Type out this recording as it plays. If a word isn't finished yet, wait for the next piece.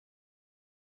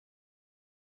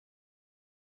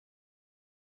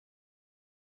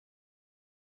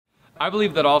I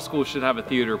believe that all schools should have a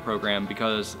theater program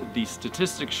because the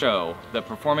statistics show that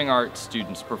performing arts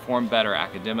students perform better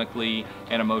academically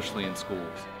and emotionally in schools.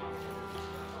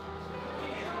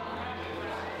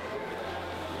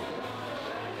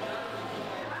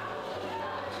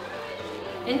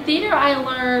 In theater, I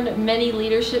learned many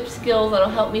leadership skills that'll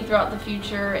help me throughout the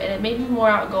future, and it made me more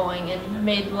outgoing and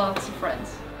made lots of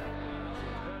friends.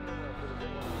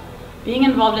 Being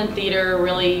involved in theater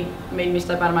really made me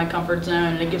step out of my comfort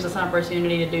zone, and it gives us an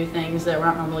opportunity to do things that we're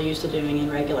not normally used to doing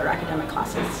in regular academic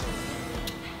classes.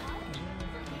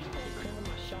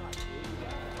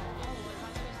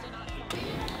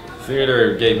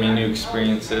 Theater gave me new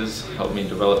experiences, helped me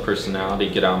develop personality,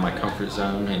 get out of my comfort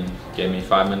zone, and gave me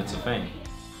 5 minutes of fame.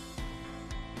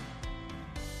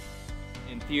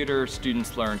 In theater,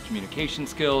 students learn communication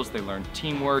skills, they learn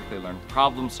teamwork, they learn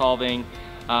problem solving.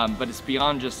 But it's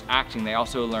beyond just acting. They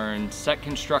also learn set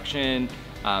construction,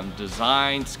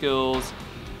 design skills,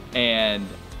 and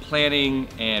planning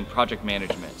and project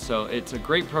management. So it's a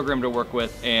great program to work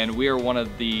with, and we are one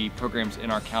of the programs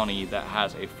in our county that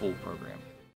has a full program.